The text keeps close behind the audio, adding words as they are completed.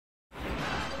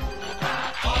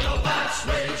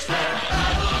wage their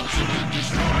battle to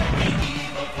destroy the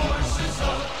evil forces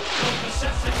of the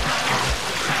Decepticons,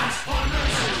 the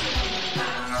Transformers.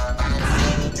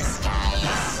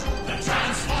 The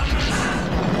Transformers.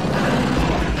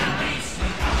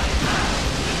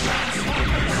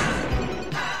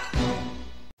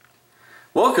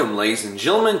 Welcome, ladies and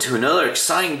gentlemen, to another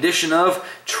exciting edition of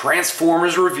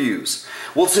Transformers Reviews.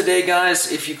 Well, today, guys,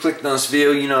 if you clicked on this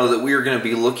video, you know that we are going to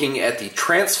be looking at the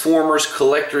Transformers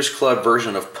Collectors Club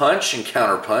version of Punch and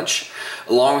Counterpunch,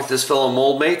 along with his fellow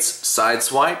mold mates,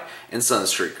 Sideswipe and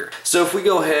Sunstreaker. So if we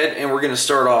go ahead and we're going to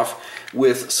start off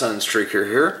with Sunstreaker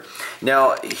here.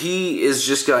 Now, he is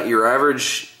just got your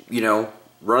average,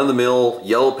 run-of-the-mill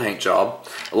yellow paint job,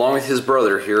 along with his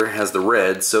brother here has the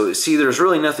red. So see, there's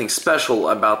really nothing special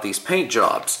about these paint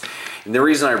jobs. And the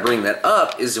reason I bring that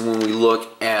up is when we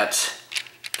look at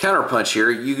Counterpunch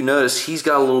here, you notice he's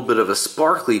got a little bit of a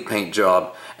sparkly paint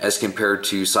job as compared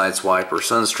to Sideswipe or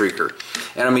Sunstreaker.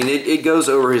 And I mean, it goes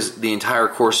over the entire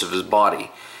course of his body.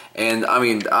 And I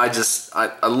mean, I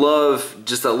love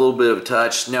just that little bit of a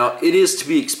touch. Now, it is to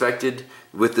be expected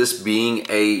with this being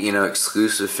a,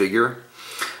 exclusive figure.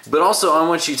 But also, I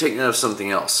want you to take note of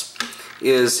something else,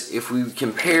 is if we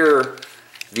compare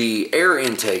the air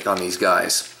intake on these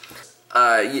guys,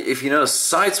 if you notice,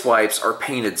 Sideswipes are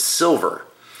painted silver.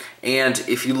 And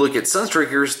if you look at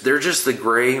Sunstreakers, they're just the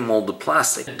gray molded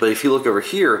plastic. But if you look over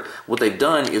here, what they've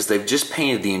done is they've just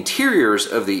painted the interiors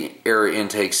of the air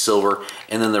intake silver,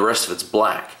 and then the rest of it's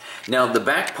black. Now, the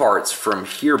back parts from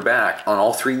here back on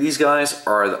all three of these guys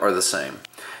are the same.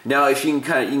 Now, if you can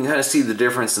kind of see the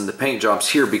difference in the paint jobs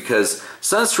here, because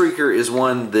Sunstreaker is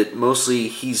one that mostly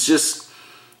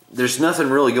there's nothing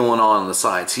really going on the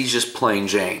sides. He's just plain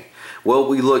Jane. Well,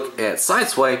 we look at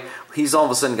Sideswipe, he's all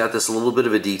of a sudden got this little bit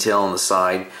of a detail on the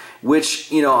side,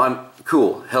 which, I'm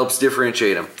cool, helps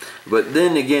differentiate him. But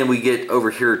then again, we get over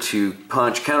here to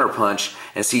Counterpunch,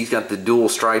 and see he's got the dual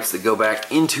stripes that go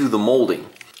back into the molding.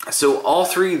 So all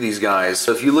three of these guys,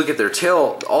 so if you look at their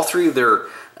tail, all three of their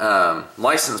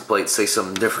license plates say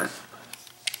something different.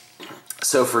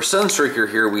 So for Sunstreaker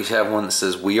here, we have one that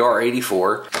says "We are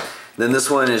 84." Then this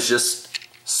one is just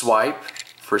 "Swipe"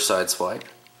 for Sideswipe.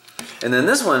 And then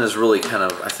this one is really kind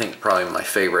of, I think, probably my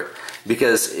favorite,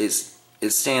 because it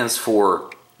stands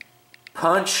for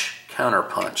Punch,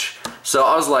 Counterpunch. So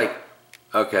I was like,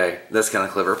 okay, that's kind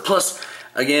of clever. Plus,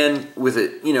 again, with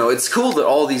it, it's cool that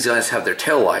all these guys have their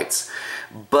tail lights.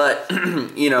 But,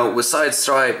 with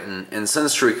Sideswipe and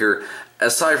Sunstreaker,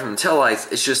 aside from the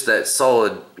taillights, it's just that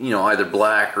solid, either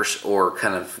black or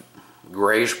kind of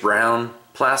grayish-brown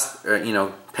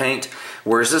paint.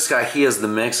 Whereas this guy, he has the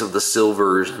mix of the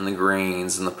silvers and the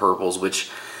greens and the purples, which,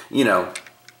 I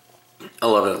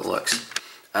love how it looks.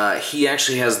 He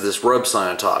actually has this rub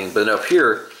sign on top. But up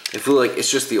here, I feel like it's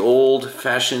just the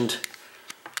old-fashioned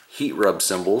heat rub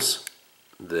symbols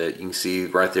that you can see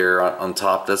right there on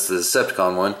top. That's the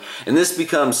Decepticon one. And this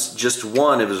becomes just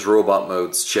one of his robot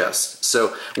mode's chest.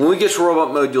 So when we get to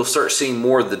robot mode, you'll start seeing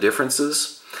more of the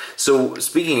differences. So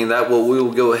speaking of that, what we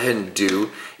will go ahead and do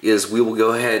is we will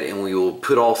go ahead and we will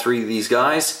put all three of these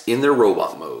guys in their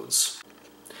robot modes.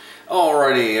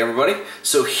 Alrighty, everybody.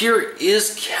 So here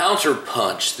is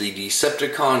Counterpunch, the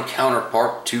Decepticon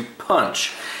counterpart to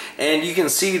Punch. And you can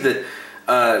see that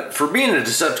for being a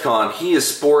Decepticon, he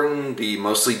is sporting the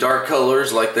mostly dark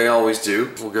colors like they always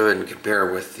do. We'll go ahead and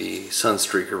compare with the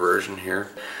Sunstreaker version here.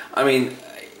 I mean,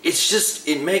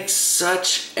 it makes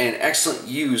such an excellent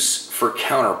use for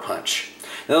Counterpunch.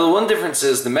 Now, the one difference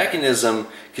is the mechanism,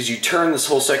 because you turn this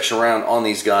whole section around on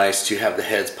these guys to have the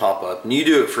heads pop up. And you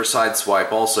do it for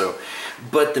Sideswipe also.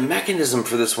 But the mechanism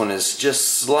for this one is just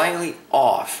slightly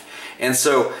off. And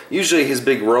so, usually his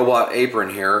big robot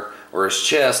apron here, or his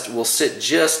chest, will sit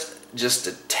just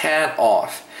a tad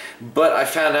off. But I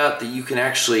found out that you can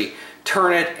actually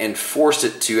turn it and force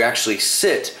it to actually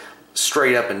sit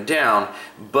straight up and down.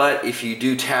 But if you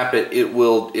do tap it,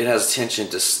 it has a tension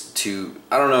to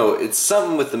I don't know, it's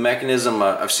something with the mechanism.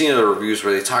 I've seen other reviews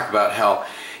where they talk about how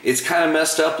it's kind of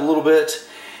messed up a little bit,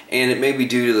 and it may be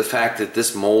due to the fact that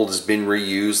this mold has been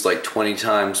reused like 20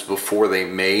 times before they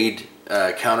made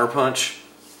Counterpunch.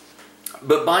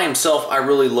 But by himself, I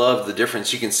really love the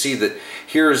difference. You can see that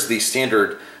here's the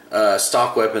standard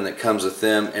stock weapon that comes with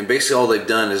them, and basically all they've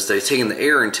done is they've taken the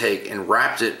air intake and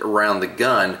wrapped it around the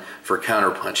gun for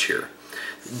Counterpunch here.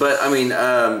 But I mean,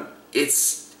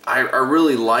 I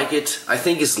really like it. I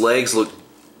think his legs look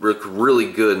look really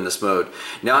good in this mode.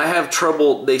 Now I have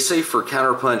trouble, they say for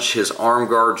Counterpunch his arm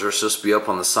guards are supposed to be up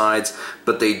on the sides,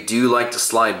 but they do like to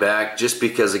slide back just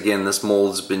because, again, this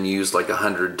mold has been used like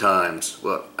 100 times.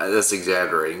 Well, that's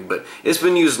exaggerating, but it's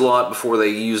been used a lot before they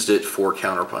used it for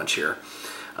Counterpunch here.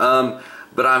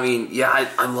 But I mean, yeah,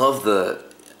 I love the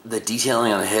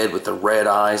detailing on the head with the red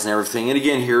eyes and everything. And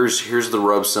again, here's the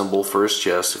rub symbol for his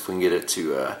chest, if we can get it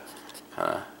to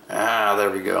there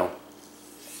we go.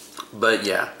 But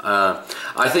yeah,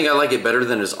 I think I like it better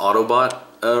than his Autobot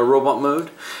robot mode.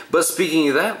 But speaking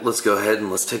of that, let's go ahead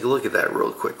and let's take a look at that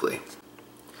real quickly.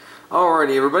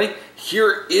 Alrighty everybody,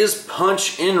 here is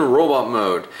Punch in robot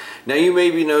mode. Now you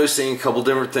may be noticing a couple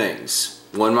different things.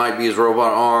 One might be his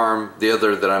robot arm, the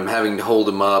other that I'm having to hold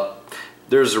him up.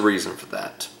 There's a reason for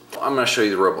that. I'm going to show you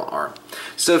the robot arm.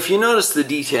 So if you notice the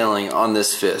detailing on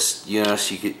this fist, you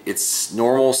notice it's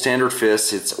normal standard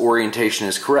fist, its orientation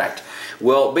is correct.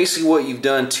 Well, basically what you've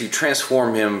done to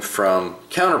transform him from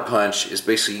Counterpunch is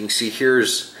basically, you can see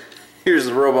here's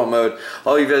the robot mode.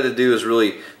 All you've had to do is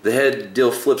really, the head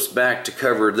deal flips back to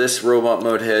cover this robot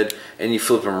mode head, and you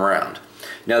flip him around.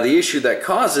 Now the issue that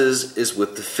causes is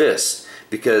with the fist,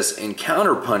 because in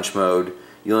Counterpunch mode,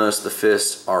 you'll notice the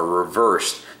fists are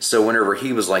reversed. So whenever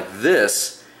he was like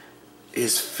this,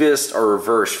 his fists are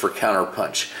reversed for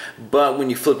Counterpunch. But when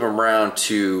you flip him around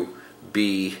to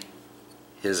be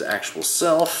his actual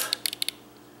self,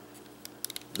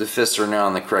 the fists are now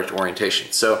in the correct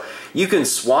orientation. So you can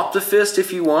swap the fist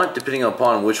if you want, depending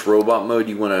upon which robot mode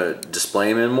you want to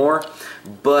display him in more,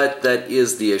 but that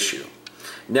is the issue.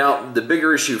 Now, the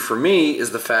bigger issue for me is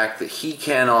the fact that he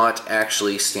cannot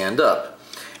actually stand up.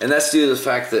 And that's due to the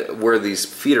fact that where these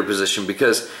feet are positioned,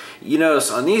 because you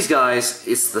notice on these guys,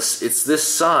 it's this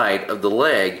side of the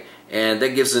leg, and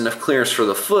that gives enough clearance for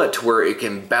the foot to where it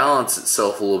can balance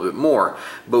itself a little bit more.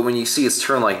 But when you see it's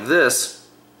turned like this,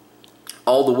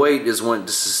 all the weight is wanting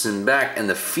to send back, and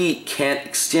the feet can't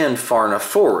extend far enough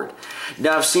forward.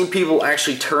 Now, I've seen people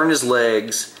actually turn his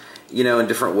legs, you know, in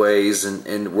different ways,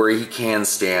 and where he can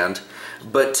stand.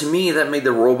 But to me, that made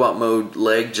the robot mode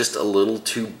leg just a little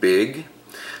too big.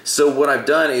 So what I've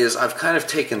done is I've kind of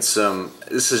taken some,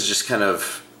 this is just kind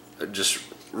of just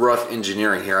rough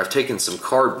engineering here. I've taken some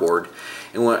cardboard,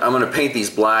 and I'm going to paint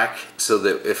these black so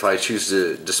that if I choose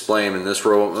to display them in this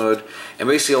robot mode, and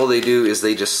basically all they do is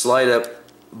they just slide up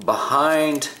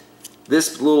behind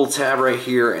this little tab right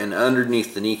here and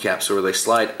underneath the kneecap, so where they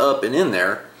slide up and in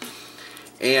there.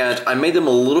 And I made them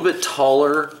a little bit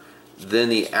taller than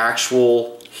the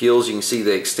actual heels. You can see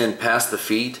they extend past the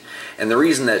feet, and the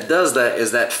reason that does that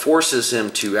is that forces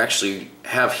him to actually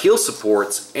have heel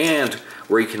supports and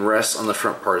where he can rest on the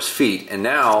front part of his feet, and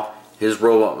now his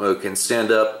robot mode can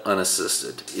stand up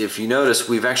unassisted. If you notice,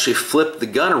 we've actually flipped the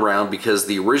gun around because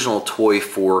the original toy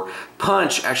for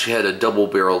Punch actually had a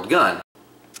double-barreled gun.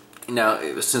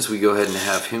 Now, since we go ahead and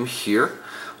have him here,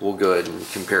 we'll go ahead and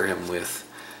compare him with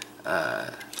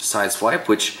Sideswipe,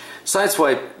 which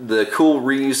Sideswipe, the cool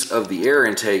reuse of the air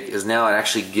intake is now it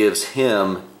actually gives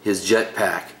him his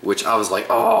jetpack, which I was like,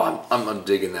 oh, I'm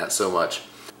digging that so much.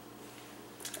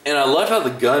 And I love how the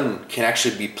gun can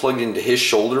actually be plugged into his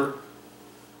shoulder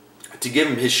to give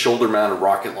him his shoulder-mounted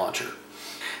rocket launcher.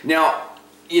 Now,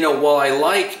 you know, while I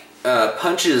like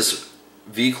Punch's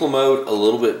vehicle mode a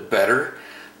little bit better,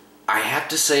 I have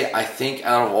to say I think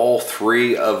out of all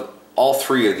three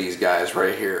of these guys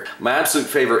right here, my absolute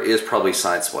favorite is probably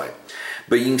Sideswipe.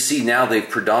 But you can see now they've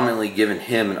predominantly given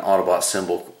him an Autobot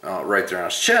symbol right there on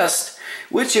his chest,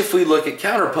 which if we look at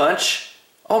Counterpunch,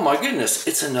 oh my goodness,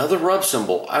 it's another rub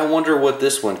symbol. I wonder what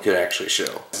this one could actually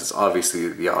show. It's obviously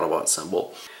the Autobot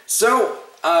symbol. So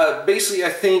basically I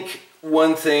think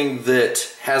one thing that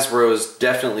Hasbro has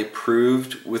definitely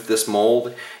proved with this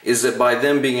mold is that by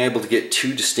them being able to get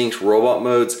two distinct robot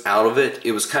modes out of it,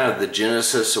 it was kind of the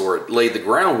genesis, or it laid the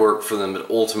groundwork for them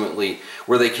ultimately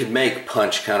where they could make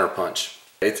Punch Counterpunch.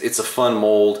 It's a fun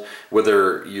mold,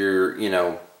 whether you're, you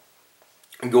know,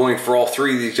 going for all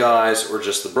three of these guys or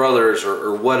just the brothers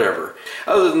or whatever.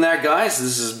 Other than that, guys,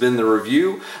 this has been the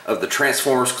review of the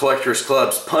Transformers Collectors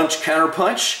Club's Punch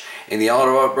Counterpunch and the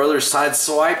Autobot Brothers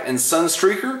Sideswipe and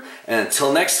Sunstreaker. And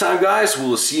until next time, guys,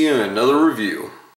 we'll see you in another review.